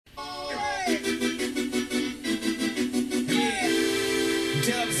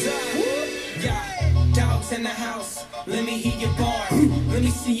house. Let me hear your bars. Let me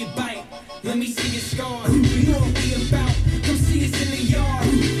see you bite. Let me see your scars. You know what we about. Come see us in the yard.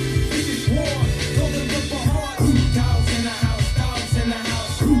 This is war. Golden Ripper hard. Dogs in the house. Dogs in the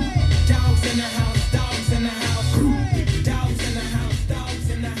house. Dogs in the house. Dogs in the house. Dogs in the house. Dogs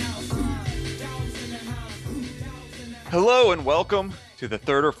in the house. Dogs in the house. Dogs in the house. Hello and welcome to the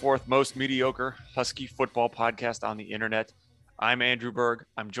third or fourth most mediocre Husky football podcast on the internet. I'm Andrew Berg.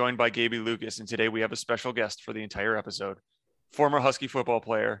 I'm joined by Gaby Lucas, and today we have a special guest for the entire episode. Former Husky football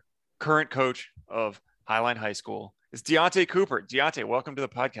player, current coach of Highline High School. It's Deontay Cooper. Deontay, welcome to the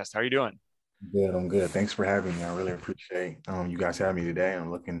podcast. How are you doing? Good. I'm good. Thanks for having me. I really appreciate you guys having me today.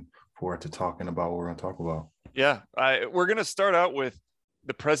 I'm looking forward to talking about what we're going to talk about. Yeah, we're going to start out with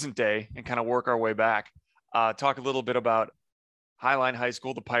the present day and kind of work our way back. Talk a little bit about Highline High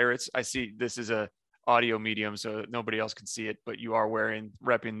School, the Pirates. I see this is a audio medium, so nobody else can see it, but you are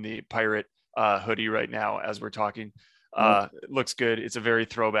repping the Pirate hoodie right now as we're talking. It looks good. It's a very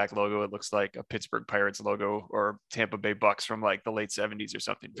throwback logo. It looks like a Pittsburgh Pirates logo or Tampa Bay Bucks from like the late 70s or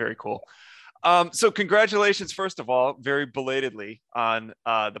something. Very cool. So congratulations, first of all, very belatedly on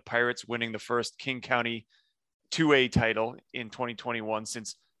the Pirates winning the first King County 2A title in 2021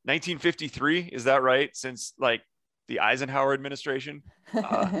 since 1953. Is that right? Since like the Eisenhower administration,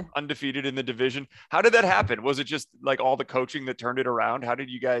 undefeated in the division. How did that happen? Was it just like all the coaching that turned it around? How did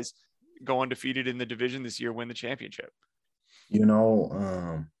you guys go undefeated in the division this year, win the championship?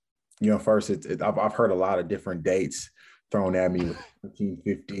 First I've heard a lot of different dates thrown at me,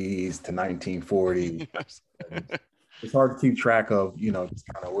 1950s to 1940. Yes. It's hard to keep track of, just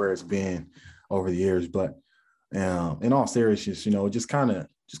kind of where it's been over the years. But in all seriousness, just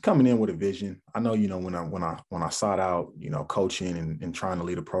coming in with a vision. I know, when I sought out, coaching and trying to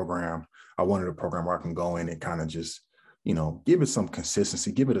lead a program, I wanted a program where I can go in and kind of just, give it some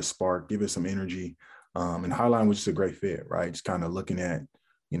consistency, give it a spark, give it some energy. And Highline was just a great fit, right? Just kind of looking at,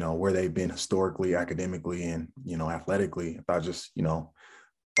 where they've been historically, academically, and, athletically. If I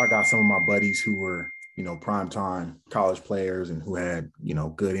got some of my buddies who were, primetime college players and who had,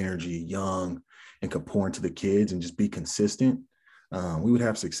 good energy, young, and could pour into the kids and just be consistent, we would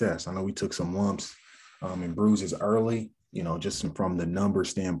have success. I know we took some lumps and bruises early, just from the number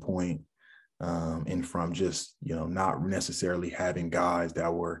standpoint, and from just, not necessarily having guys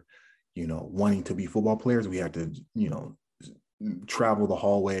that were, wanting to be football players. We had to, travel the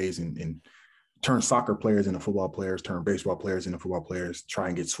hallways and turn soccer players into football players, turn baseball players into football players, try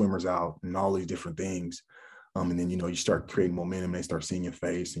and get swimmers out and all these different things. And then, you start creating momentum and they start seeing your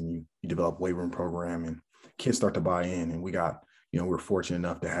face and you develop a weight room program and kids start to buy in. And we got, we're fortunate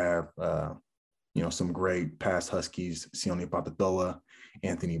enough to have, some great past Huskies, Sione Patatoa,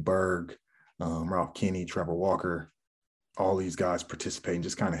 Anthony Berg, Ralph Kinney, Trevor Walker, all these guys participating,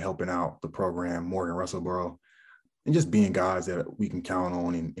 just kind of helping out the program, Morgan Russellboro, and just being guys that we can count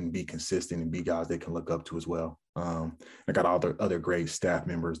on and be consistent and be guys they can look up to as well. I got all the other great staff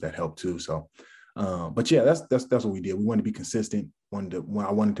members that help too. So, but yeah, that's what we did. We wanted to be consistent. I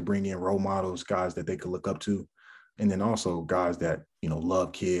wanted to bring in role models, guys that they could look up to. And then also guys that,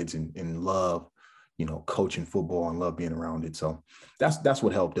 love kids and love, coaching football and love being around it. So that's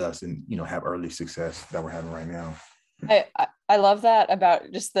what helped us and, have early success that we're having right now. I love that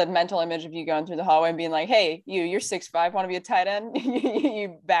about just the mental image of you going through the hallway and being like, hey, you're 6'5", want to be a tight end?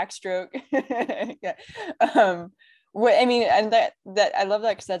 you backstroke. Yeah. And that I love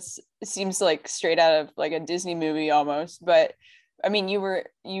that because it seems like straight out of like a Disney movie almost. But I mean, you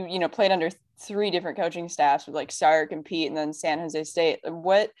played under 3 different coaching staffs with like Sark and Pete and then San Jose State.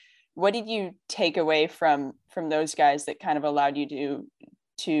 What did you take away from those guys that kind of allowed you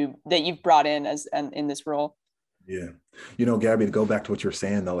to that you've brought in in this role? Yeah. Gabby, to go back to what you're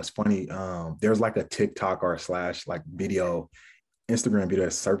saying though, it's funny. There's like a TikTok or / like Instagram video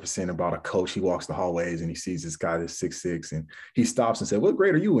that's surfacing about a coach. He walks the hallways and he sees this guy that's 6'6", and he stops and said, "What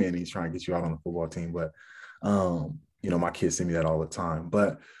grade are you in?" And he's trying to get you out on the football team. But, my kids send me that all the time.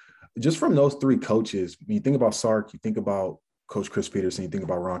 But just from those 3 coaches, when you think about Sark, you think about Coach Chris Peterson, you think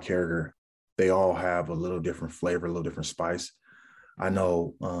about Ron Carragher, they all have a little different flavor, a little different spice. I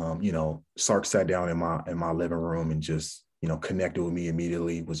know, Sark sat down in my living room and just, connected with me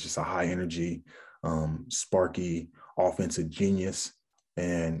immediately, was just a high energy, sparky offensive genius.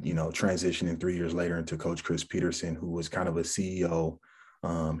 And, transitioning 3 years later into Coach Chris Peterson, who was kind of a CEO,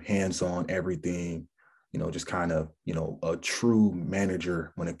 hands-on everything, just kind of, a true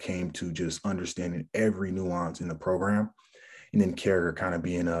manager when it came to just understanding every nuance in the program. And then Carragher kind of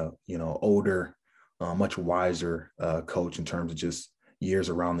being a, older, much wiser coach in terms of just years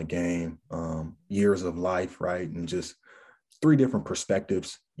around the game, years of life, right? And just 3 different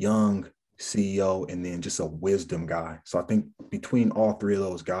perspectives, young, CEO, and then just a wisdom guy. So I think between all three of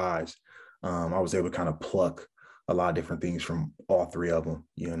those guys, I was able to kind of pluck a lot of different things from all three of them,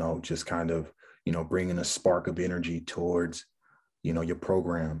 just kind of, bringing a spark of energy towards, your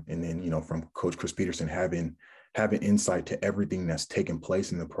program. And then, from Coach Chris Petersen, having insight to everything that's taken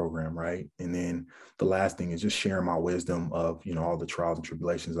place in the program, right? And then the last thing is just sharing my wisdom of, all the trials and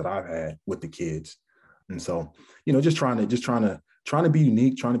tribulations that I've had with the kids. And so, just trying to be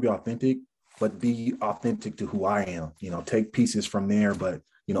unique, trying to be authentic, but be authentic to who I am, take pieces from there, but,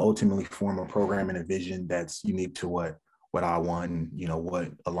 ultimately form a program and a vision that's unique to what I want and,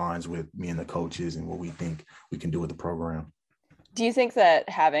 what aligns with me and the coaches and what we think we can do with the program. Do you think that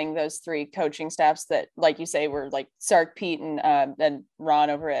having those three coaching staffs that, like you say, were like Sark, Pete, and Ron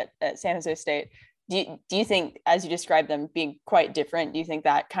over at San Jose State, do you think, as you described them being quite different, do you think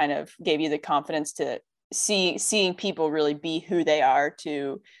that kind of gave you the confidence to seeing people really be who they are,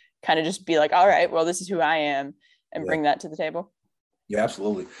 to kind of just be like, all right, well, this is who I am, and bring that to the table? Yeah,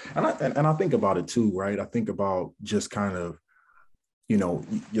 absolutely. And I think about it too, right? I think about just kind of,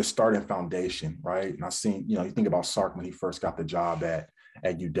 your starting foundation, right? And I seen, you think about Sark when he first got the job at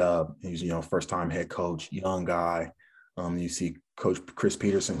UW. He's, first time head coach, young guy. You see Coach Chris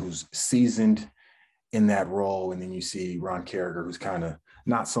Petersen, who's seasoned in that role. And then you see Ron Carragher, who's kind of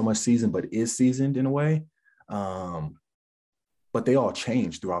not so much seasoned, but is seasoned in a way. But they all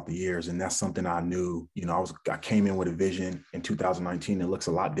changed throughout the years. And that's something I knew, I came in with a vision in 2019. It looks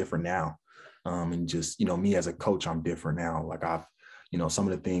a lot different now. And just, me as a coach, I'm different now. Like some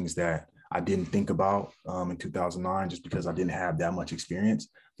of the things that I didn't think about in 2009, just because I didn't have that much experience.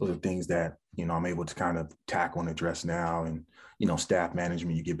 Those are things that, I'm able to kind of tackle and address now. And, staff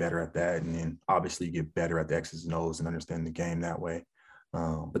management, you get better at that. And then obviously you get better at the X's and O's and understanding the game that way.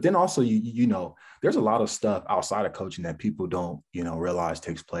 But then also, there's a lot of stuff outside of coaching that people don't, realize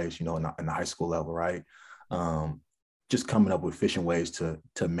takes place, in the high school level, right? Just coming up with efficient ways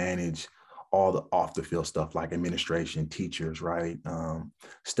to manage all the off the field stuff like administration, teachers, right?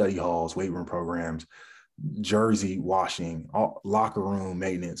 Study halls, weight room programs, jersey washing, locker room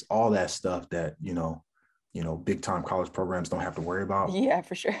maintenance, all that stuff that, big time college programs don't have to worry about. Yeah,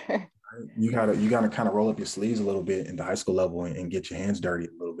 for sure. You gotta kind of roll up your sleeves a little bit in the high school level and get your hands dirty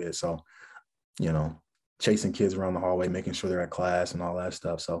a little bit. So, chasing kids around the hallway, making sure they're at class and all that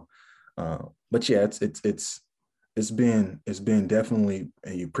stuff. So, but yeah, it's been definitely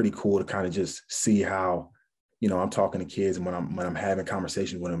pretty cool to kind of just see how, I'm talking to kids, and when I'm having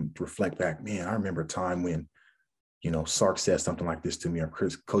conversations with them, to reflect back, man, I remember a time when, Sark said something like this to me, or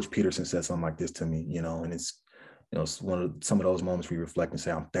Coach Petersen said something like this to me, and it's, it's some of those moments where you reflect and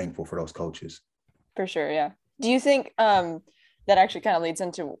say, I'm thankful for those coaches. For sure. Yeah. Do you think that actually kind of leads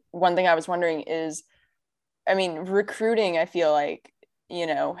into one thing I was wondering is, recruiting, I feel like,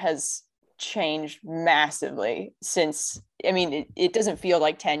 has changed massively since, it doesn't feel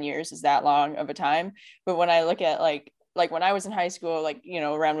like 10 years is that long of a time. But when I look at like when I was in high school,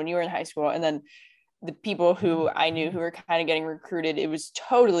 around when you were in high school, and then the people who I knew who were kind of getting recruited, it was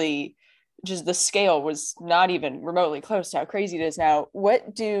totally just, the scale was not even remotely close to how crazy it is now.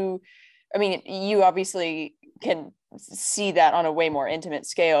 You obviously can see that on a way more intimate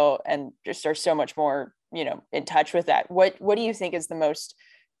scale and just are so much more, in touch with that. What do you think is the most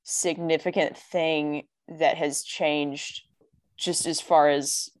significant thing that has changed, just as far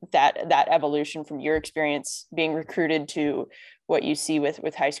as that evolution from your experience being recruited to what you see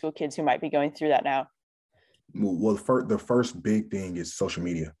with high school kids who might be going through that now? Well, the first big thing is social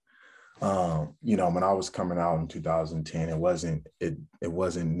media. When I was coming out in 2010, it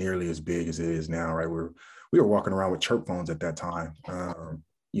wasn't nearly as big as it is now, right? We were walking around with chirp phones at that time,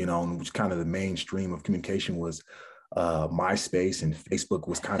 and which kind of the mainstream of communication was MySpace, and Facebook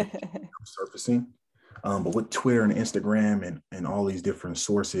was kind of surfacing. But with Twitter and Instagram and all these different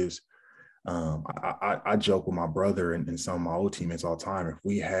sources, I joke with my brother and some of my old teammates all the time. If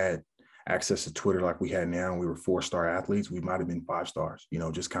we had access to Twitter like we had now, we were 4-star athletes, we might have been 5 stars,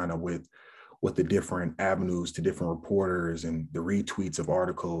 just kind of with the different avenues to different reporters and the retweets of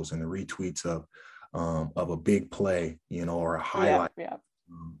articles and the retweets of a big play, or a highlight. Yeah.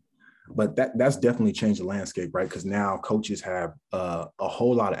 But that's definitely changed the landscape, right? Because now coaches have a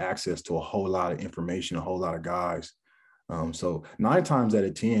whole lot of access to a whole lot of information, a whole lot of guys. So 9 times out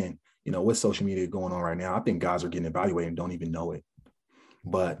of 10, with social media going on right now, I think guys are getting evaluated and don't even know it.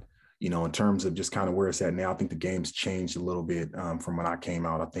 But in terms of just kind of where it's at now, I think the game's changed a little bit from when I came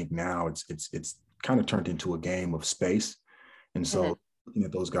out. I think now it's kind of turned into a game of space. And so looking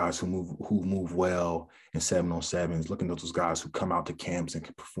at those guys who move well in 7-on-7s, looking at those guys who come out to camps and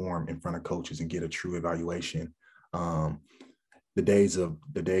can perform in front of coaches and get a true evaluation. the days of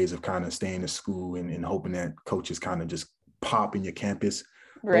kind of staying in school and hoping that coaches kind of just pop in your campus,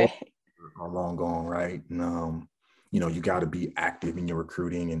 Right. those are long gone, right? And you got to be active in your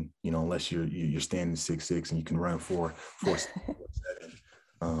recruiting, and unless you're standing 6'6" and you can run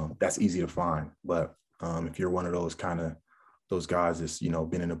 4.7, that's easy to find. But if you're one of those those guys that's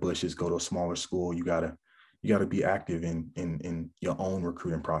been in the bushes, go to a smaller school, you gotta be active in your own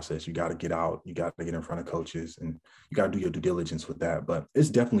recruiting process. You got to get out, you got to get in front of coaches, and you got to do your due diligence with that. But it's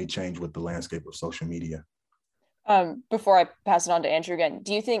definitely changed with the landscape of social media. Before I pass it on to Andrew again,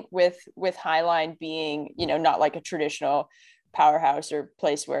 do you think with Highline being, not like a traditional powerhouse or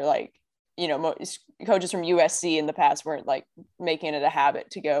place where like, coaches from USC in the past weren't like making it a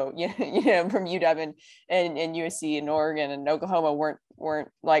habit to go, from UW and USC and Oregon and Oklahoma weren't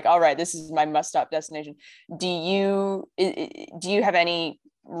like, all right, this is my must-stop destination. Do you have any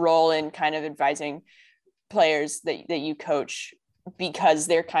role in kind of advising players that you coach, because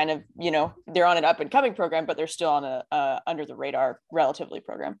they're kind of, they're on an up and coming program, but they're still on a under the radar relatively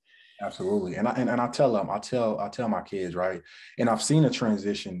program? Absolutely. And I tell them, I tell my kids, right. And I've seen a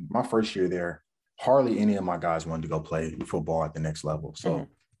transition. My first year there, hardly any of my guys wanted to go play football at the next level. So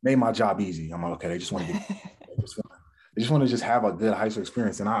made my job easy. I'm like, okay, they just want to they just want to have a good high school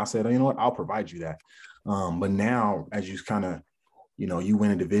experience. And I said, you know what, I'll provide you that. But now as you kind of, you win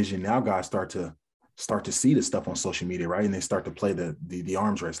a division, now guys start to see the stuff on social media, right? And they start to play the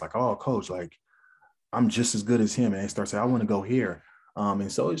arms race, like, oh, coach, like I'm just as good as him. And they start saying, I want to go here.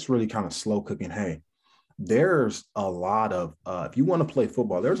 And so it's really kind of slow cooking. Hey, there's a lot of, if you want to play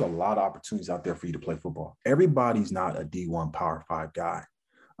football, there's a lot of opportunities out there for you to play football. Everybody's not a D1 Power 5 guy.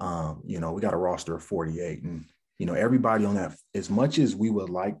 We got a roster of 48, and, everybody on that, as much as we would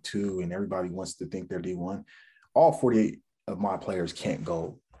like to, and everybody wants to think they're D1, all 48 of my players can't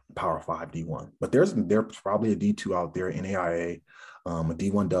go Power 5 D1, but there's probably a D2 out there, NAIA, a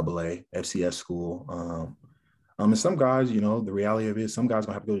D1 AA, FCS school. And some guys, the reality of it is some guys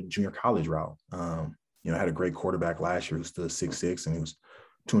gonna have to go to junior college route. I had a great quarterback last year who stood 6'6", and he was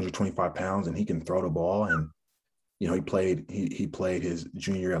 225 pounds, and he can throw the ball. And, he played his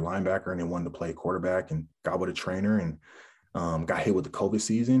junior year at linebacker, and then wanted to play quarterback, and got with a trainer, and got hit with the COVID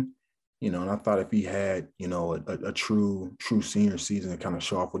season. And I thought if he had, a true senior season to kind of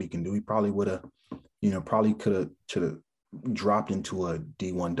show off what he can do, he probably would have, should have dropped into a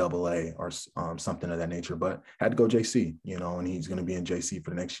D1 AA or something of that nature, but had to go JC, and he's going to be in JC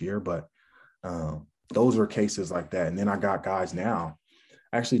for the next year. But those are cases like that. And then I got guys now.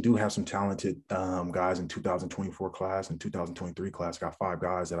 I actually do have some talented guys in 2024 class and 2023 class. Got 5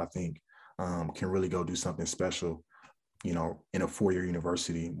 guys that I think can really go do something special, in a 4-year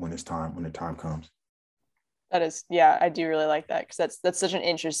university when the time comes. That is, yeah, I do really like that, because that's such an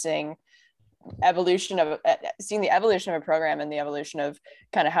interesting evolution of seeing the evolution of a program and the evolution of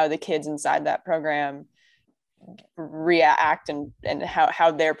kind of how the kids inside that program react and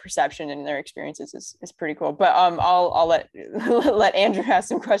how their perception and their experiences is pretty cool. But I'll let Andrew ask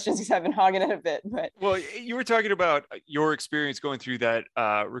some questions, because I've been hogging it a bit. But well, you were talking about your experience going through that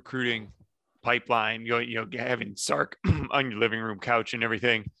recruiting pipeline, having Sark on your living room couch and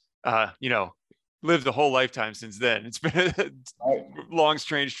everything, lived a whole lifetime since then. It's been a long,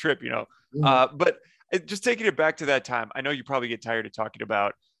 strange trip, but just taking it back to that time, I know you probably get tired of talking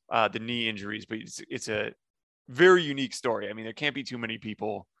about the knee injuries, but it's a very unique story. I mean, there can't be too many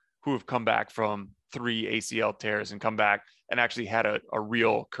people who have come back from 3 ACL tears and come back and actually had a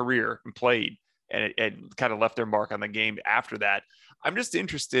real career and played and kind of left their mark on the game after that. I'm just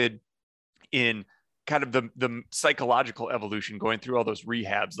interested in kind of the psychological evolution going through all those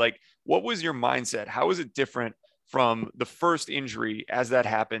rehabs. Like, what was your mindset? How was it different from the first injury as that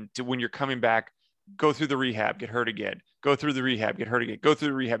happened to when you're coming back, go through the rehab, get hurt again, go through the rehab, get hurt again, go through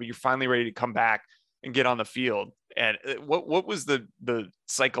the rehab, and you're finally ready to come back and get on the field? And what was the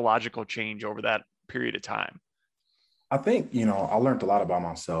psychological change over that period of time? I think, I learned a lot about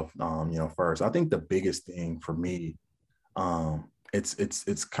myself, first. I think the biggest thing for me,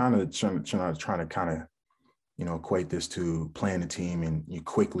 it's kind of trying to kind of, equate this to playing a team and you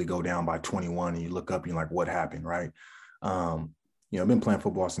quickly go down by 21 and you look up and you're like, what happened, right? I've been playing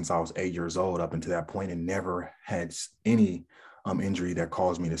football since I was 8 years old up until that point, and never had any injury that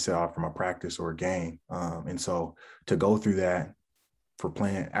caused me to sit out from a practice or a game. And so to go through that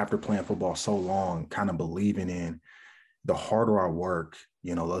after playing football so long, kind of believing in the harder I work,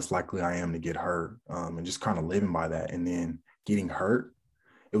 less likely I am to get hurt, and just kind of living by that. And then getting hurt,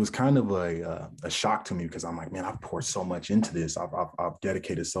 it was kind of a shock to me, because I'm like, man, I've poured so much into this. I've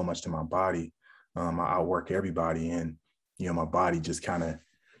dedicated so much to my body. I outwork everybody, and, my body just kind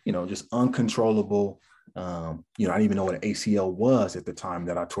of, just uncontrollable, You know, I didn't even know what an ACL was at the time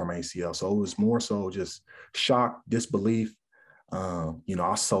that I tore my ACL. So it was more so just shock, disbelief. You know,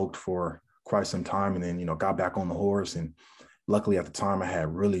 I soaked for quite some time and then, you know, got back on the horse. And luckily at the time I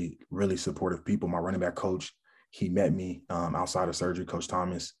had really, really supportive people. My running back coach, he met me outside of surgery, Coach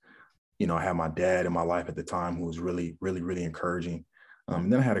Thomas. You know, I had my dad in my life at the time who was really, really, really encouraging.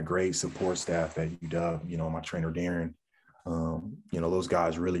 And then I had a great support staff at UW, you know, my trainer, Darren. You know, those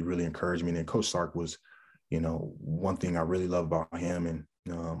guys really, really encouraged me. And then Coach Sark was, you know, one thing I really love about him, and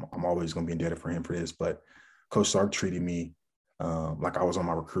I'm always going to be indebted for him for this, but Coach Sark treated me like I was on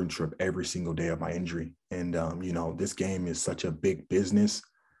my recruiting trip every single day of my injury. And, you know, this game is such a big business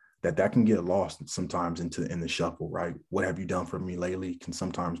that can get lost sometimes in the shuffle, right? What have you done for me lately can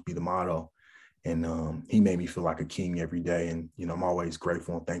sometimes be the motto. And he made me feel like a king every day. And, you know, I'm always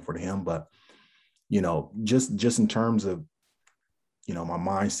grateful and thankful to him. But, you know, just in terms of, you know, my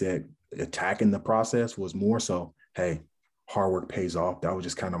mindset attacking the process was more so, hey, hard work pays off. That was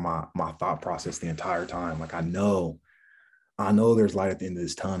just kind of my thought process the entire time. Like, I know there's light at the end of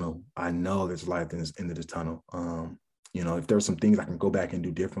this tunnel. I know there's light at the end of this tunnel. You know, if there's some things I can go back and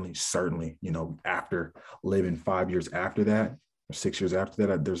do differently, certainly, you know, after living 5 years after that, or 6 years after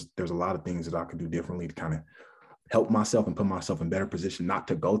that, there's a lot of things that I could do differently to kind of help myself and put myself in better position, not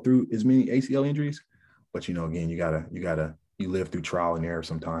to go through as many ACL injuries. But, you know, again, you live through trial and error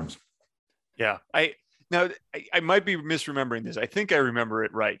sometimes. Yeah. I might be misremembering this. I think I remember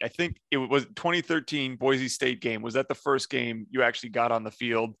it right. I think it was 2013 Boise State game. Was that the first game you actually got on the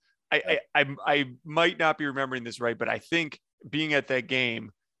field? I might not be remembering this right, but I think being at that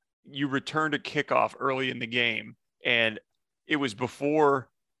game, you returned a kickoff early in the game, and it was before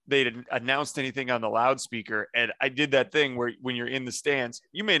they'd announced anything on the loudspeaker. And I did that thing where when you're in the stands,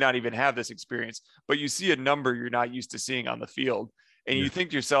 you may not even have this experience, but you see a number you're not used to seeing on the field. And you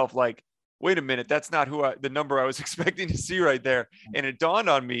think to yourself, like, wait a minute, that's not the number I was expecting to see right there. And it dawned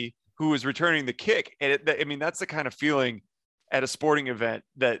on me who was returning the kick. And I mean, that's the kind of feeling at a sporting event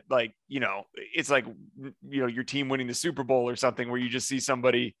that, like, you know, it's like, you know, your team winning the Super Bowl or something where you just see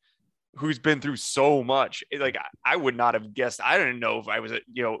somebody who's been through so much. Like, I would not have guessed. I didn't know if I was,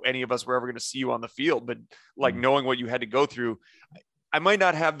 you know, any of us were ever going to see you on the field, but like knowing what you had to go through, I might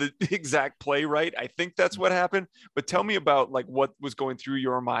not have the exact play right. I think that's what happened, but tell me about like what was going through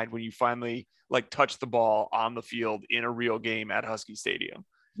your mind when you finally like touched the ball on the field in a real game at Husky Stadium.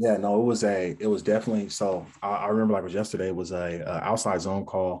 Yeah, no, it was definitely. So I remember like it was yesterday, it was a outside zone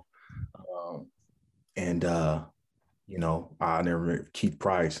call. And you know, I never remember Keith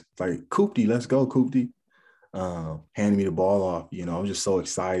Price, like, Koopty, let's go, Koopty. Handing me the ball off. You know, I was just so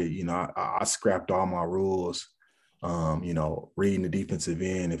excited. You know, I scrapped all my rules. You know, reading the defensive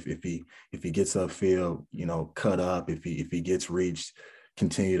end. If he gets upfield, you know, cut up. If he gets reached,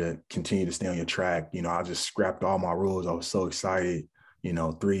 continue to stay on your track. You know, I just scrapped all my rules. I was so excited. You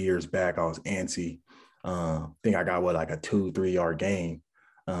know, 3 years back, I was antsy. I think I got like a 2-3 yard gain.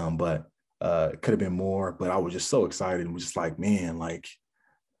 But it could have been more, but I was just so excited and was just like, man, like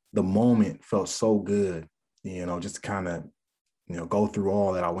the moment felt so good, you know, just to kind of, you know, go through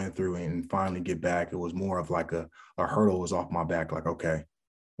all that I went through and finally get back. It was more of like a hurdle was off my back. Like, okay,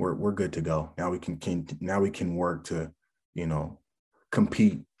 we're good to go. Now we can work to, you know,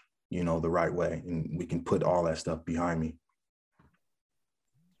 compete, you know, the right way, and we can put all that stuff behind me.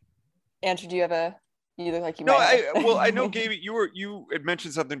 Andrew, do you have you look like you no, might I know, Gabe, you had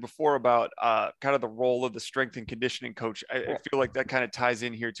mentioned something before about kind of the role of the strength and conditioning coach. I feel like that kind of ties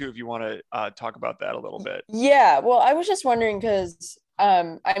in here too, if you want to talk about that a little bit. Yeah, well, I was just wondering because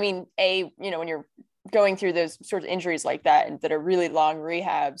I mean, you know, when you're going through those sorts of injuries like that and that are really long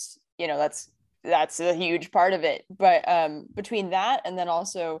rehabs, you know, that's a huge part of it. But between that and then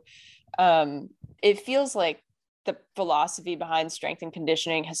also it feels like the philosophy behind strength and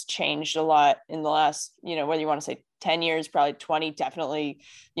conditioning has changed a lot in the last, you know, whether you want to say 10 years, probably 20, definitely,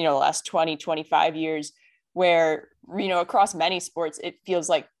 you know, the last 20, 25 years, where, you know, across many sports, it feels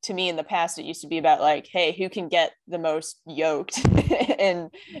like to me in the past, it used to be about like, hey, who can get the most yoked?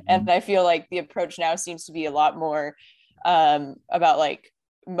 and I feel like the approach now seems to be a lot more about like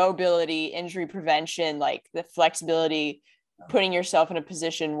mobility, injury prevention, like the flexibility, putting yourself in a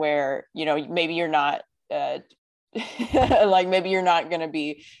position where, you know, maybe you're not like maybe you're not going to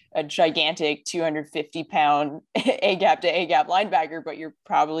be a gigantic 250 pound A gap to A gap linebacker, but you're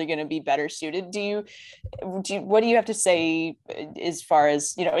probably going to be better suited. What do you have to say as far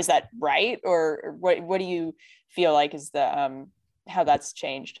as, you know, is that right? Or what do you feel like is the, how that's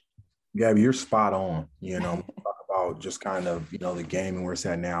changed? Gabby, you're spot on. You know, talk about just kind of, you know, the game and where it's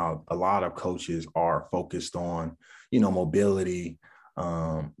at now. A lot of coaches are focused on, you know, mobility,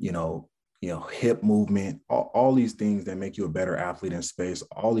 you know, hip movement, all these things that make you a better athlete in space,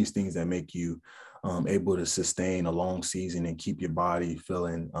 all these things that make you able to sustain a long season and keep your body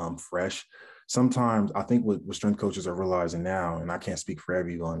feeling fresh. Sometimes I think what strength coaches are realizing now, and I can't speak for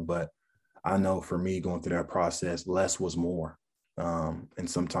everyone, but I know for me going through that process, less was more. And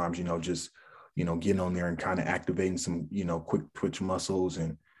sometimes, just, getting on there and kind of activating some, quick twitch muscles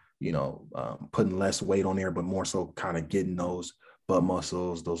and, putting less weight on there, but more so kind of getting those butt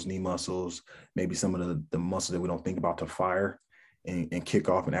muscles, those knee muscles, maybe some of the muscles that we don't think about to fire and kick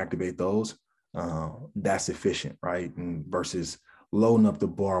off and activate those. That's efficient, right? And versus loading up the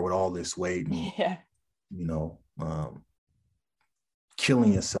bar with all this weight and,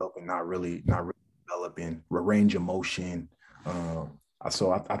 killing yourself and not really developing range of motion.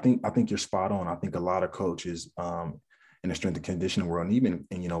 So I think you're spot on. I think a lot of coaches in the strength and conditioning world, and even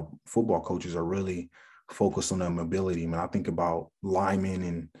football coaches are really focused on their mobility. I mean, I think about linemen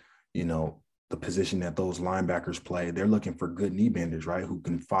and the position that those linebackers play. They're looking for good knee benders, right? Who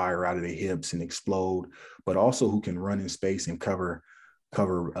can fire out of their hips and explode, but also who can run in space and cover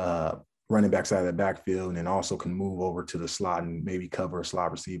running backs out of the backfield, and then also can move over to the slot and maybe cover a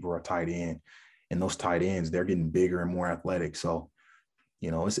slot receiver or a tight end. And those tight ends, they're getting bigger and more athletic. So,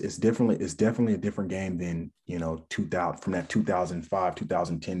 it's definitely a different game than, 2000 from that 2005,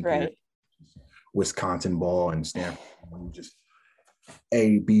 2010 right. period, Wisconsin ball and Stanford, just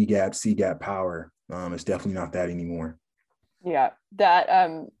A, B gap, C gap power. It's definitely not that anymore. Yeah, that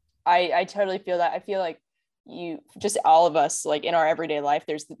I totally feel that. I feel like just all of us, like in our everyday life,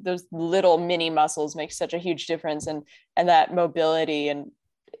 there's those little mini muscles make such a huge difference, and that mobility, and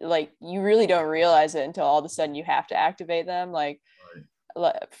like you really don't realize it until all of a sudden you have to activate them. Like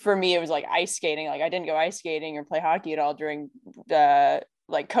for me, it was like ice skating. Like I didn't go ice skating or play hockey at all during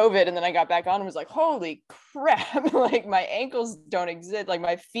like COVID. And then I got back on and was like, holy crap, like my ankles don't exist. Like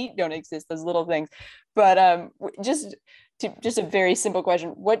my feet don't exist, those little things. But just a very simple question.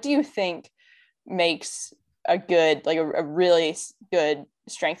 What do you think makes a good, like a really good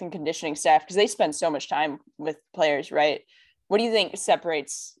strength and conditioning staff? Because they spend so much time with players, right? What do you think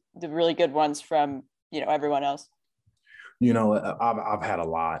separates the really good ones from, everyone else? I've had a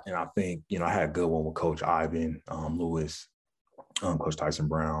lot, and I think, I had a good one with Coach Ivan Lewis, Coach Tyson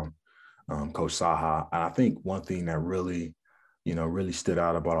Brown, Coach Saha. And I think one thing that really stood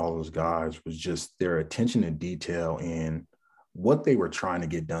out about all those guys was just their attention to detail and what they were trying to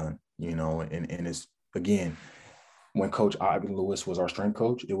get done, and it's, again, when Coach Ivan Lewis was our strength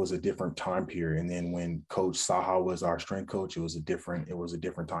coach, it was a different time period. And then when Coach Saha was our strength coach, it was a different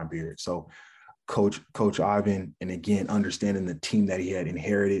time period. So Coach Ivan, and again, understanding the team that he had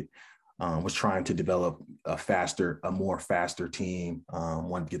inherited, was trying to develop a more faster team,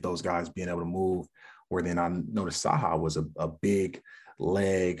 wanted to get those guys being able to move, where then I noticed Saha was a big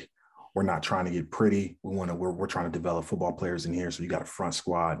leg. We're not trying to get pretty. We're trying to develop football players in here. So you got a front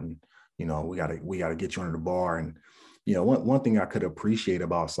squad, and, we got to get you under the bar. And, one thing I could appreciate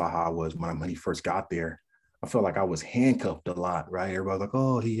about Saha was when he first got there, I felt like I was handcuffed a lot, right? Everybody's like,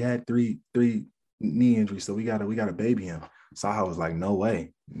 oh, he had three knee injuries, so we gotta baby him. Saha was like, no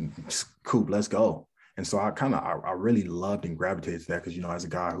way, Coop, let's go. And so I really loved and gravitated to that, because as a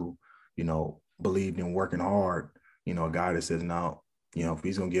guy who believed in working hard, a guy that says, no, if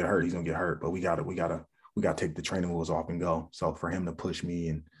he's gonna get hurt, he's gonna get hurt, but we gotta take the training wheels off and go. So for him to push me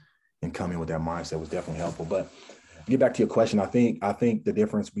and come in with that mindset was definitely helpful. But get back to your question, I think the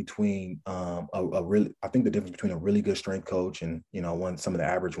difference between a really good strength coach and some of the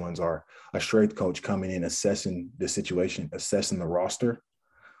average ones are a strength coach coming in, assessing the situation, assessing the roster.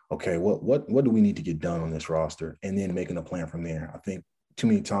 Okay, what do we need to get done on this roster, and then making a plan from there. I think too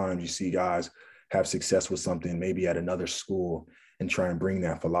many times you see guys have success with something maybe at another school and try and bring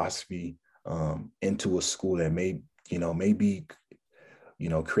that philosophy into a school that may be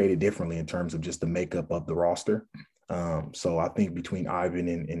created differently in terms of just the makeup of the roster. So I think between Ivan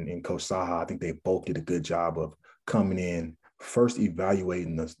and Coach Saha, I think they both did a good job of coming in, first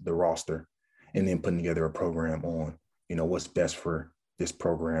evaluating the roster, and then putting together a program on, what's best for this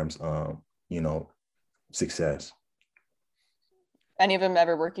program's, success. Any of them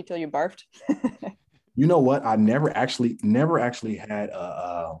ever work you till you barfed? You know what? I never actually had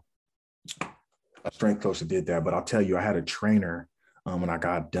a strength coach that did that, but I'll tell you, I had a trainer when I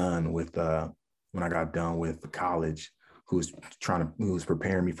got done with college, who was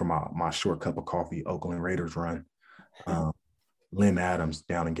preparing me for my short cup of coffee Oakland Raiders run. Lim Adams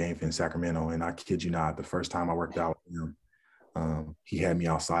down in Gamefin, Sacramento, and I kid you not, the first time I worked out with him, he had me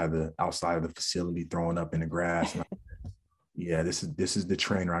outside of the facility throwing up in the grass. And yeah, this is the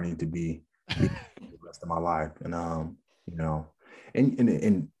trainer I need to be the rest of my life. And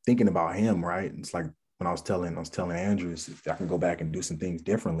And thinking about him, right? It's like when I was telling Andrew, if I can go back and do some things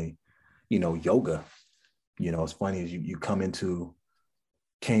differently, yoga, it's funny as you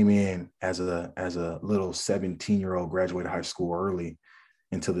came in as a little 17-year-old, graduated high school early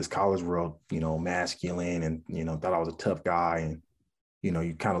into this college world, masculine, and, thought I was a tough guy. And,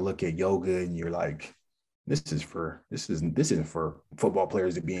 you kind of look at yoga and you're like, this isn't for football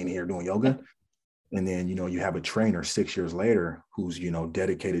players to be in here doing yoga. And then, you have a trainer 6 years later who's,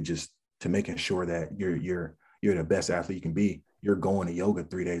 dedicated just to making sure that you're the best athlete you can be. You're going to yoga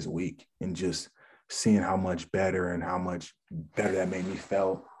 3 days a week, and just seeing how much better and how much better that made me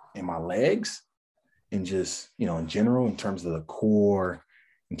feel in my legs, and just, in general, in terms of the core,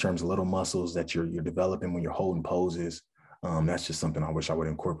 in terms of little muscles that you're developing when you're holding poses. That's just something I wish I would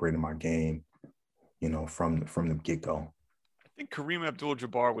incorporate in my game, from the get-go. I think Kareem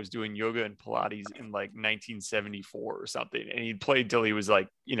Abdul-Jabbar was doing yoga and Pilates in like 1974 or something, and he played till he was like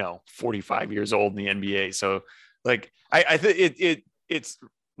 45 years old in the NBA. So like I think it's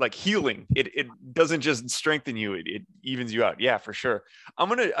like healing. It doesn't just strengthen you, it evens you out. Yeah, for sure. I'm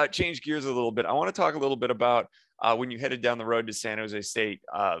gonna change gears a little bit. I want to talk a little bit about when you headed down the road to San Jose State.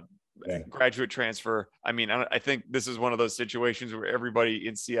 Graduate transfer. I mean, I think this is one of those situations where everybody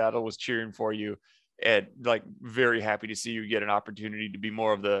in Seattle was cheering for you, and like very happy to see you get an opportunity to be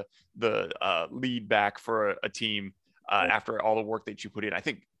more of the lead back for a team after all the work that you put in. I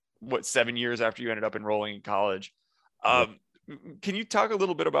think 7 years after you ended up enrolling in college. Can you talk a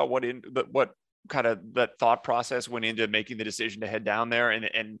little bit about what kind of that thought process went into making the decision to head down there,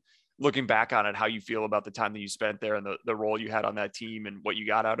 and looking back on it, how you feel about the time that you spent there and the role you had on that team and what you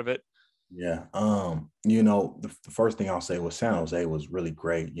got out of it? Yeah. The first thing I'll say was San Jose was really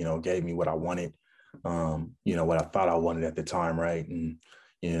great, gave me what I wanted, what I thought I wanted at the time. Right. And,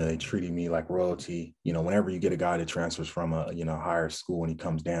 they treated me like royalty. Whenever you get a guy that transfers from a, higher school and he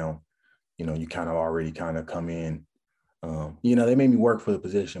comes down, you kind of already kind of come in, they made me work for the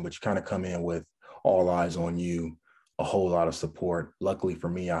position, but you kind of come in with all eyes on you, a whole lot of support. Luckily for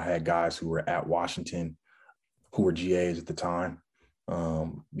me, I had guys who were at Washington who were GAs at the time,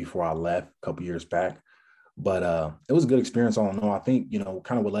 before I left a couple years back. But it was a good experience all in all. I think,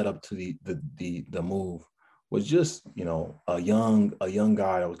 kind of what led up to the move was just, a young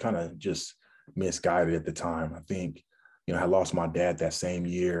guy that was kind of just misguided at the time. I think, I had lost my dad that same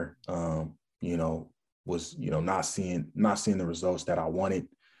year, was, not seeing the results that I wanted.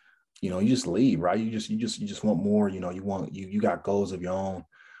 You just leave, right? You just want more, you got goals of your own.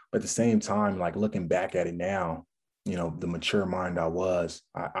 But at the same time, like looking back at it now, the mature mind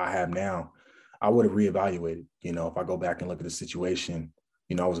I have now, I would have reevaluated, if I go back and look at the situation.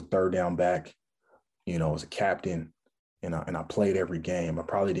 I was a third down back, I was a captain, and I played every game. I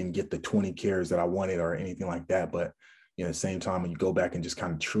probably didn't get the 20 carries that I wanted or anything like that. But, at the same time, when you go back and just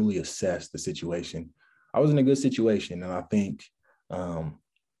kind of truly assess the situation, I was in a good situation. And I think,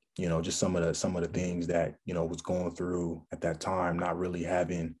 just some of the things that, was going through at that time, not really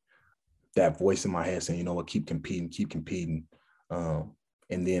having that voice in my head saying, keep competing.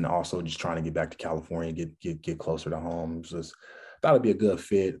 And then also just trying to get back to California, get closer to home. It was just, thought it'd be a good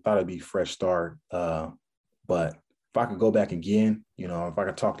fit, thought it'd be a fresh start. But if I could go back again, if I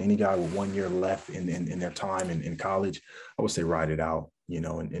could talk to any guy with 1 year left in their time in college, I would say ride it out,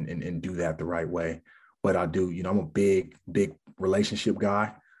 and do that the right way. But I do, I'm a big relationship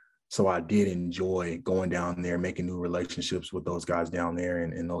guy. So I did enjoy going down there, making new relationships with those guys down there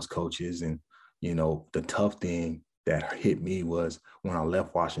and those coaches. And, the tough thing that hit me was when I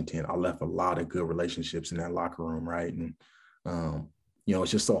left Washington, I left a lot of good relationships in that locker room. Right. And,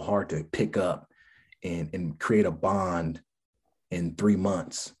 it's just so hard to pick up and create a bond in 3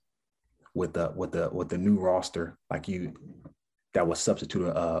 months with the new roster, that was substitute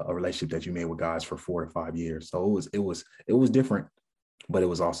a relationship that you made with guys for 4 to 5 years. So it was different, but it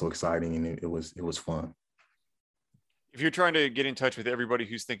was also exciting, and it was fun. If you're trying to get in touch with everybody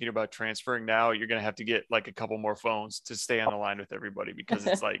who's thinking about transferring now, you're going to have to get like a couple more phones to stay on the line with everybody, because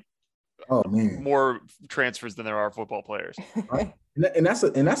it's like, oh man, more transfers than there are football players. Right. And that's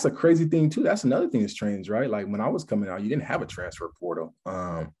a crazy thing too. That's another thing that's changed, right? Like when I was coming out, you didn't have a transfer portal.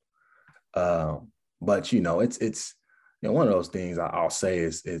 But it's one of those things I'll say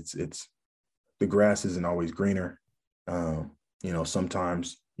is it's the grass isn't always greener.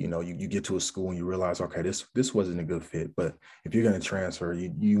 Sometimes, you get to a school and you realize, okay, this wasn't a good fit. But if you're going to transfer,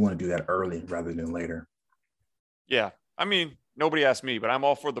 you want to do that early rather than later. Yeah. I mean, nobody asked me, but I'm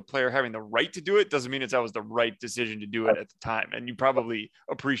all for the player having the right to do it. Doesn't mean that was the right decision to do it at the time. And you probably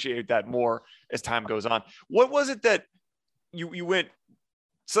appreciate that more as time goes on. What was it that you went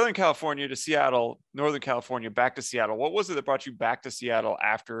Southern California to Seattle, Northern California back to Seattle. What was it that brought you back to Seattle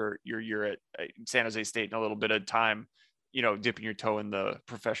after your year at San Jose State and a little bit of time, dipping your toe in the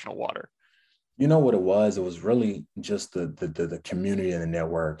professional water? You know what it was? It was really just the community and the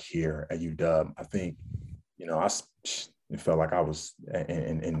network here at UW. I think, it felt like I was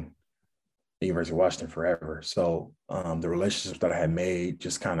in the University of Washington forever. So the relationships that I had made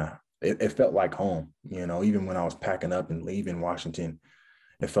just kind of, it felt like home. Even when I was packing up and leaving Washington,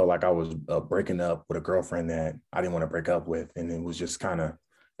 it felt like I was breaking up with a girlfriend that I didn't want to break up with. And it was just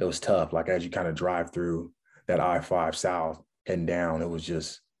it was tough. Like as you kind of drive through that I-5 South heading down, it was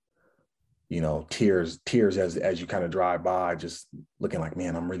just, tears as you kind of drive by, just looking like,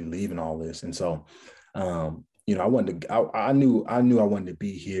 man, I'm really leaving all this. And so, I knew I wanted to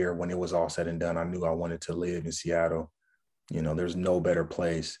be here when it was all said and done. I knew I wanted to live in Seattle. There's no better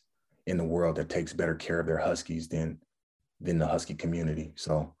place in the world that takes better care of their Huskies than the Husky community.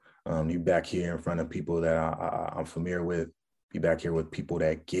 So you back here in front of people that I'm familiar with, be back here with people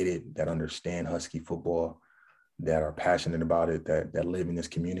that get it, that understand Husky football, that are passionate about it, that live in this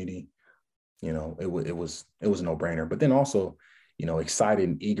community. It was a no-brainer. But then also, excited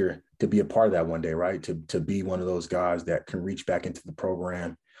and eager to be a part of that one day, right? To be one of those guys that can reach back into the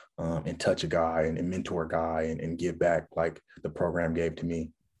program and touch a guy and mentor a guy and give back like the program gave to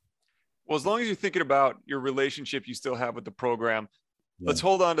me. Well, as long as you're thinking about your relationship you still have with the program, let's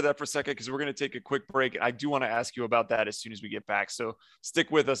hold on to that for a second because we're going to take a quick break. I do want to ask you about that as soon as we get back. So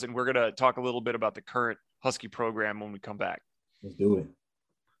stick with us, and we're going to talk a little bit about the current Husky program when we come back. Let's do it.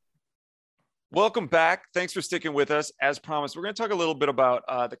 Welcome back. Thanks for sticking with us. As promised, we're going to talk a little bit about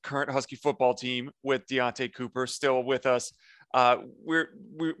the current Husky football team with Deontay Cooper still with us. We're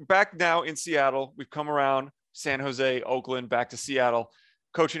back now in Seattle. We've come around San Jose, Oakland, back to Seattle,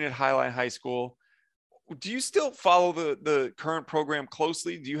 coaching at Highline High School. Do you still follow the current program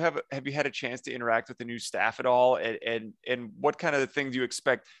closely? Have you had a chance to interact with the new staff at all? And what kind of things do you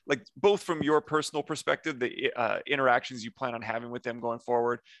expect, like both from your personal perspective, the interactions you plan on having with them going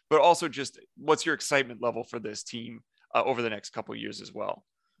forward, but also just what's your excitement level for this team over the next couple of years as well?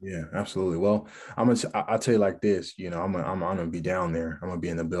 Yeah, absolutely. Well, I'll tell you like this, I'm gonna be down there. I'm gonna be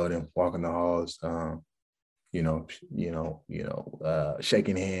in the building, walking the halls,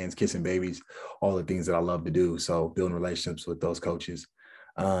 shaking hands, kissing babies, all the things that I love to do. So building relationships with those coaches.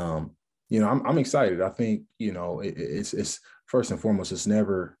 I'm excited. I think, it's first and foremost, it's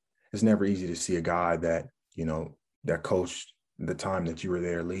never easy to see a guy that, that coached the time that you were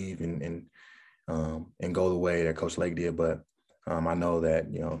there leave and go the way that Coach Lake did. But I know that,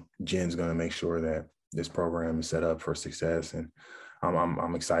 Jen's going to make sure that this program is set up for success. And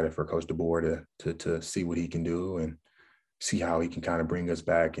I'm excited for Coach DeBoer to see what he can do and see how he can kind of bring us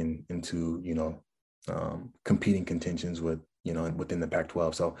back into competing contentions with within the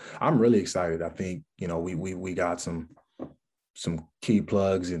Pac-12. So I'm really excited. I think we got some key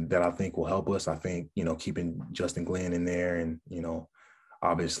plugs and that I think will help us. I think keeping Justin Glenn in there and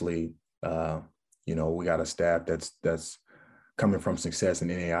obviously we got a staff that's coming from success in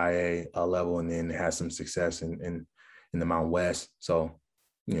NAIA level and then has some success in the Mountain West. So,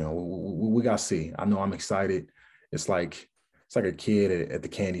 we got to see. I know I'm excited. It's like a kid at the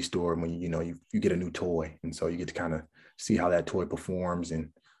candy store when, you get a new toy. And so you get to kind of see how that toy performs and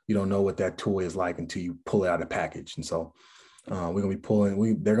you don't know what that toy is like until you pull it out of the package. And so they're going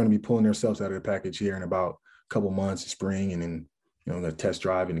to be pulling themselves out of the package here in about a couple months, spring. And then, I'm going to test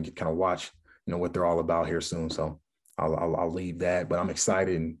drive it and kind of watch, what they're all about here soon. So I'll leave that, but I'm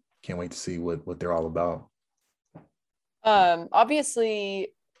excited and can't wait to see what they're all about.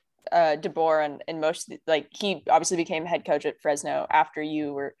 Obviously, DeBoer and most, like, he obviously became head coach at Fresno after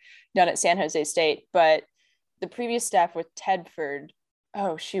you were done at San Jose State, but the previous staff with Tedford,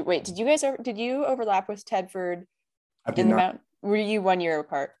 did you overlap with Tedford in the Mountain? Were you 1 year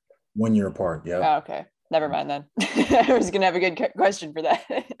apart? 1 year apart, yeah. Oh, okay. Never mind then. I was going to have a good question for that.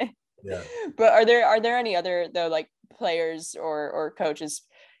 Yeah. But are there any other, though, like players or coaches,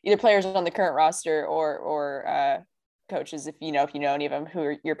 either players on the current roster or coaches, if you know any of them,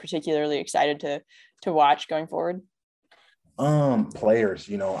 who you're particularly excited to watch going forward? Players,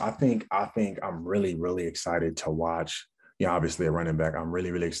 I think I'm really, really excited to watch. Obviously a running back. I'm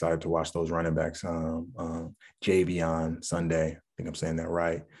really, really excited to watch those running backs. Javion Sunday, I think I'm saying that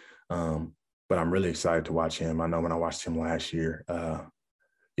right. But I'm really excited to watch him. I know when I watched him last year,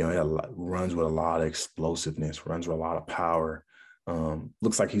 he runs with a lot of explosiveness, runs with a lot of power.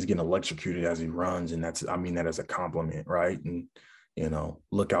 Looks like he's getting electrocuted as he runs. And I mean that as a compliment, right? And,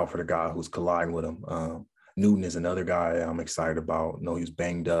 look out for the guy who's colliding with him. Newton is another guy I'm excited about. He was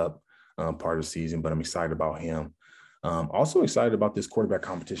banged up part of the season, but I'm excited about him. Also excited about this quarterback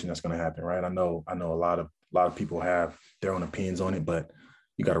competition that's going to happen, right? I know a lot of people have their own opinions on it, but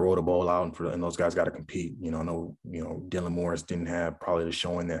you got to roll the ball out, and those guys got to compete. I know Dylan Morris didn't have probably the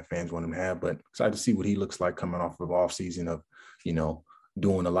showing that fans want him to have, but excited to see what he looks like coming off of off season of,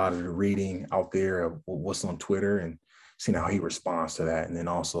 doing a lot of the reading out there of what's on Twitter and seeing how he responds to that. And then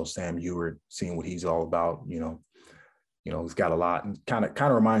also Sam Ewert, seeing what he's all about. He's got a lot, and kind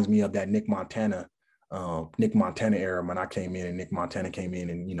of reminds me of that Nick Montana era when I came in and Nick Montana came in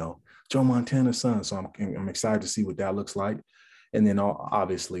and, Joe Montana's son. So I'm excited to see what that looks like. And then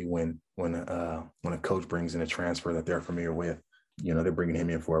obviously when a coach brings in a transfer that they're familiar with, they're bringing him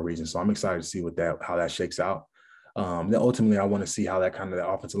in for a reason. So I'm excited to see how that shakes out. Then ultimately I want to see how that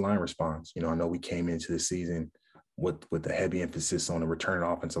offensive line responds. I know we came into the season with the heavy emphasis on the return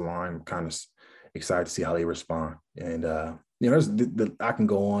offensive line. I'm kind of excited to see how they respond. And, I can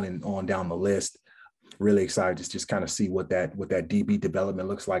go on and on down the list. Really excited to just kind of see what that DB development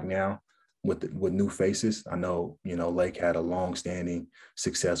looks like now with new faces. I know, Lake had a long-standing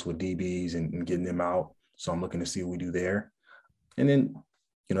success with DBs and getting them out. So I'm looking to see what we do there. And then,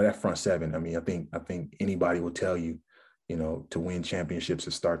 that front seven. I mean, I think anybody will tell you, to win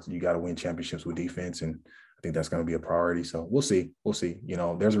championships, you got to win championships with defense. And I think that's going to be a priority. So we'll see.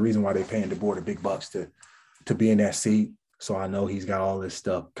 There's a reason why they're paying DeBoer the big bucks to be in that seat. So I know he's got all this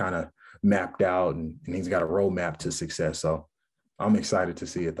stuff kind of mapped out and he's got a roadmap to success. So I'm excited to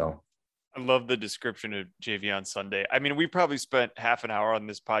see it though. I love the description of Javion Sunday. I mean, we probably spent half an hour on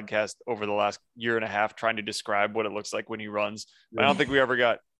this podcast over the last year and a half trying to describe what it looks like when he runs. But I don't think we ever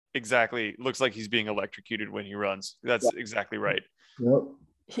got exactly, looks like he's being electrocuted when he runs. That's exactly right. Yep.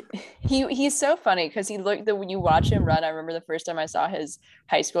 He's so funny because when you watch him run, I remember the first time I saw his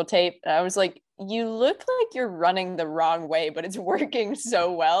high school tape, and I was like, you look like you're running the wrong way, but it's working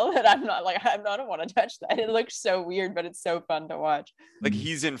so well that I don't want to touch that. It looks so weird, but it's so fun to watch. Like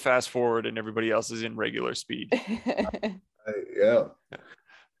he's in fast forward and everybody else is in regular speed. Yeah.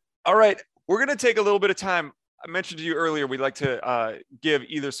 All right. We're going to take a little bit of time. I mentioned to you earlier, we'd like to give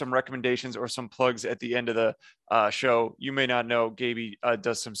either some recommendations or some plugs at the end of the show. You may not know, Gaby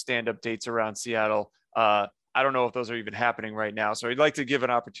does some stand-up dates around Seattle. I don't know if those are even happening right now. So I'd like to give an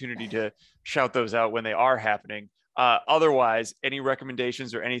opportunity to shout those out when they are happening. Otherwise, any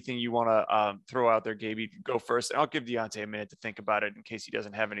recommendations or anything you want to throw out there, Gaby, go first. And I'll give Deontay a minute to think about it in case he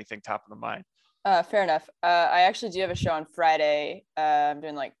doesn't have anything top of the mind. Fair enough. I actually do have a show on Friday. I'm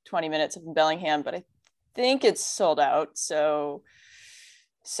doing like 20 minutes in Bellingham, but I think it's sold out. So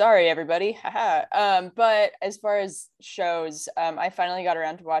sorry, everybody. But as far as shows, I finally got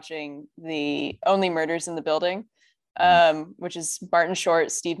around to watching the Only Murders in the Building, which is Martin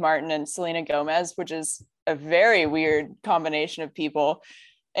Short, Steve Martin, and Selena Gomez, which is a very weird combination of people.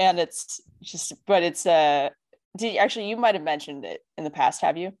 And actually, you might have mentioned it in the past,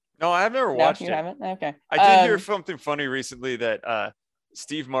 have you? No, I've never watched it. You haven't? Okay. I did hear something funny recently that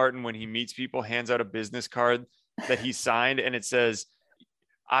Steve Martin, when he meets people, hands out a business card that he signed, and it says,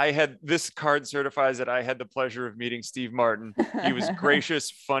 this card certifies that I had the pleasure of meeting Steve Martin. He was gracious,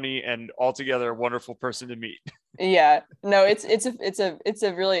 funny, and altogether a wonderful person to meet. Yeah, no, it's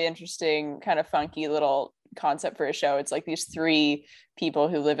a really interesting kind of funky little concept for a show. It's like these three people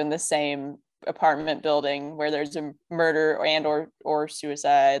who live in the same apartment building where there's a murder and or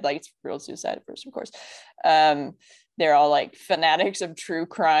suicide. Like it's real suicide at first, of course. They're all like fanatics of true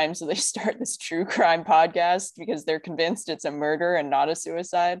crime. So they start this true crime podcast because they're convinced it's a murder and not a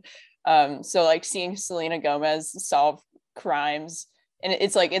suicide. So like seeing Selena Gomez solve crimes, and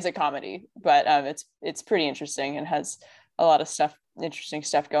it's a comedy, but it's pretty interesting and has a lot of interesting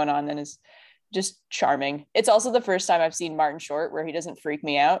stuff going on, and is just charming. It's also the first time I've seen Martin Short where he doesn't freak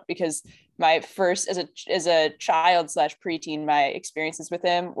me out, because my first as a child / preteen, my experiences with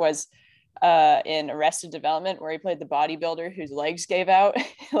him was in Arrested Development, where he played the bodybuilder whose legs gave out,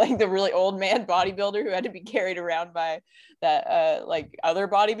 like the really old man bodybuilder who had to be carried around by that like other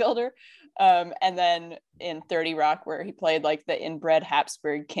bodybuilder. And then in 30 Rock, where he played like the inbred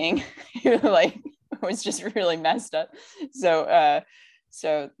Habsburg king, who like was just really messed up.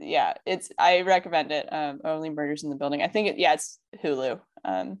 So yeah, I recommend it. Only Murders in the Building. I think it's Hulu.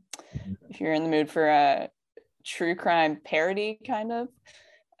 If you're in the mood for a true crime parody, kind of,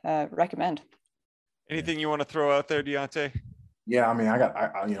 recommend. Anything you want to throw out there, Deontay? Yeah, I mean, I got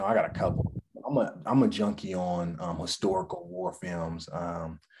a couple. I'm a junkie on historical war films. I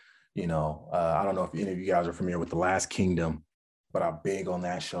don't know if any of you guys are familiar with The Last Kingdom, but I'm big on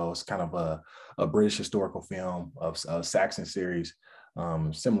that show. It's kind of a British historical film of Saxon series,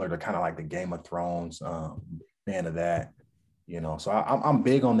 similar to kind of like the Game of Thrones. Fan of that. So I'm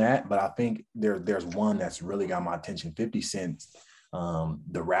big on that, but I think there's one that's really got my attention. 50 Cent,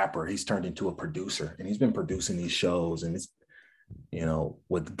 the rapper, he's turned into a producer, and he's been producing these shows, and it's,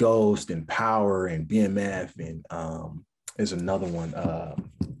 with Ghost and Power and BMF, and there's another one,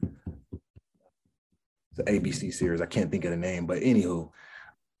 the ABC series. I can't think of the name, but anywho,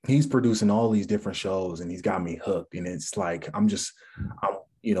 he's producing all these different shows, and he's got me hooked. And it's like,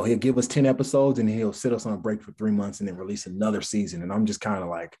 he'll give us 10 episodes and he'll sit us on a break for 3 months and then release another season. And I'm just kind of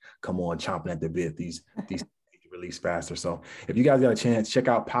like, come on, chomping at the bit. These release faster. So if you guys got a chance, check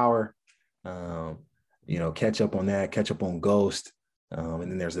out Power, catch up on that, catch up on Ghost. And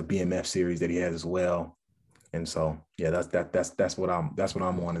then there's a BMF series that he has as well. And so, yeah, that's what I'm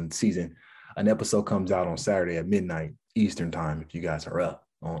on in the season. An episode comes out on Saturday at midnight Eastern time, if you guys are up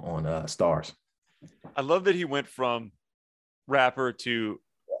on Starz. I love that he went from rapper to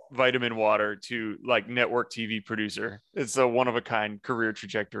vitamin water to like network TV producer. It's a one of a kind career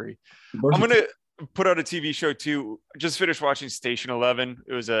trajectory. I'm going to put out a TV show too. Just finished watching Station 11.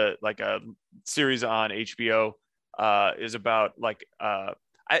 It was a series on HBO. Is about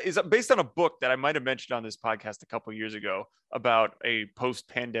is based on a book that I might have mentioned on this podcast a couple of years ago about a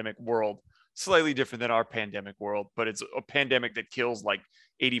post-pandemic world, slightly different than our pandemic world, but it's a pandemic that kills like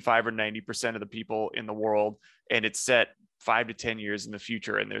 85 or 90% of the people in the world. And it's set 5 to 10 years in the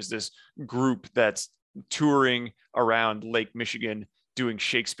future. And there's this group that's touring around Lake Michigan, doing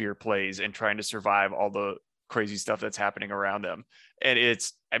Shakespeare plays and trying to survive all the crazy stuff that's happening around them. And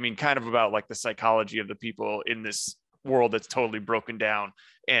it's, kind of about like the psychology of the people in this world that's totally broken down.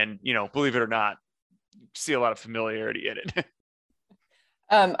 And, believe it or not, see a lot of familiarity in it.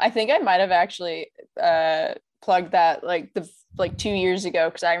 I think I might have actually plugged that like 2 years ago,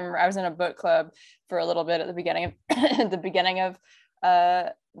 because I remember I was in a book club for a little bit at the beginning of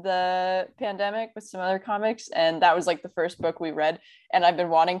the pandemic with some other comics, and that was like the first book we read. And I've been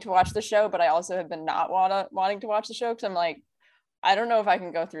wanting to watch the show, but I also have been not wanting to watch the show because I'm like, I don't know if I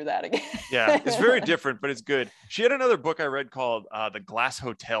can go through that again. Yeah, it's very different, but it's good. She had another book I read called The Glass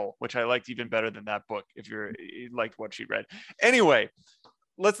Hotel, which I liked even better than that book, if you liked what she read. Anyway,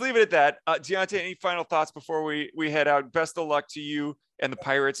 let's leave it at that. Deontay, any final thoughts before we head out? Best of luck to you and the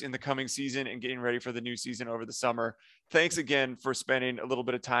Pirates in the coming season and getting ready for the new season over the summer. Thanks again for spending a little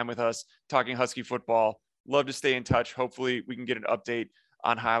bit of time with us talking Husky football. Love to stay in touch. Hopefully we can get an update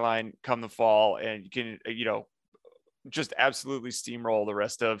on Highline come the fall, and you can, just absolutely steamroll the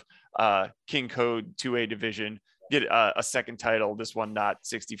rest of King Code 2A division, get a second title, this one not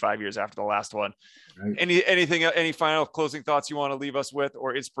 65 years after the last one. Right. Any final closing thoughts you want to leave us with,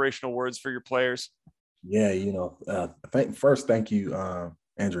 or inspirational words for your players? Yeah, thank you,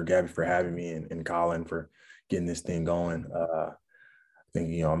 Andrew, Gabby, for having me, and Colin for getting this thing going. I think,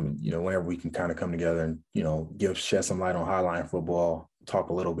 whenever we can kind of come together and, shed some light on Highline football, talk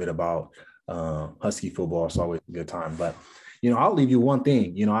a little bit about Husky football, it's always a good time. But, I'll leave you one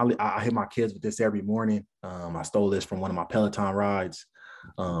thing. I hit my kids with this every morning. I stole this from one of my Peloton rides,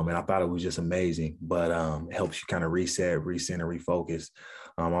 and I thought it was just amazing. But it helps you kind of reset, recenter, refocus.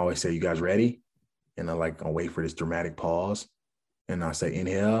 I always say, you guys ready? And I'll wait for this dramatic pause. And I say,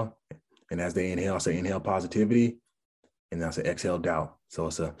 inhale. And as they inhale, I say, inhale positivity. And then I say, exhale doubt. So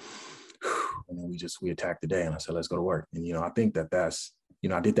it's and then we attack the day. And I said, let's go to work. And, I think that's,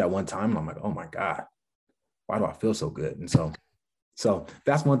 I did that one time and I'm like, oh my God, why do I feel so good? And so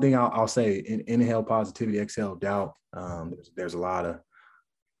that's one thing I'll say. Inhale positivity, exhale doubt. There's a lot of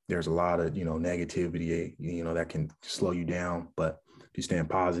negativity, that can slow you down. But if you stand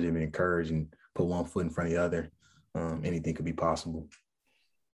positive and encourage and put one foot in front of the other, anything could be possible.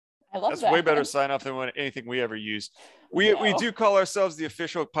 I love That's that. way better sign off than anything we ever used. We do call ourselves the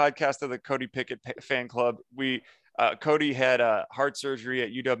official podcast of the Cody Pickett fan club. Cody had a heart surgery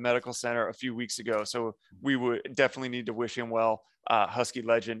at UW Medical Center a few weeks ago, so we would definitely need to wish him well. Husky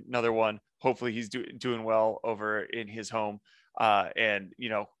legend, another one. Hopefully he's doing well over in his home, and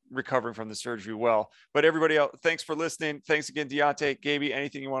recovering from the surgery well. But everybody else, thanks for listening. Thanks again, Deontay. Gaby,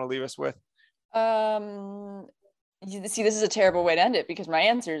 anything you want to leave us with? See, this is a terrible way to end it because my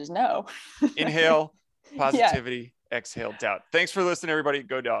answer is no. Inhale positivity, exhale doubt. Thanks for listening, everybody.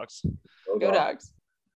 Go Dogs. Go Dogs.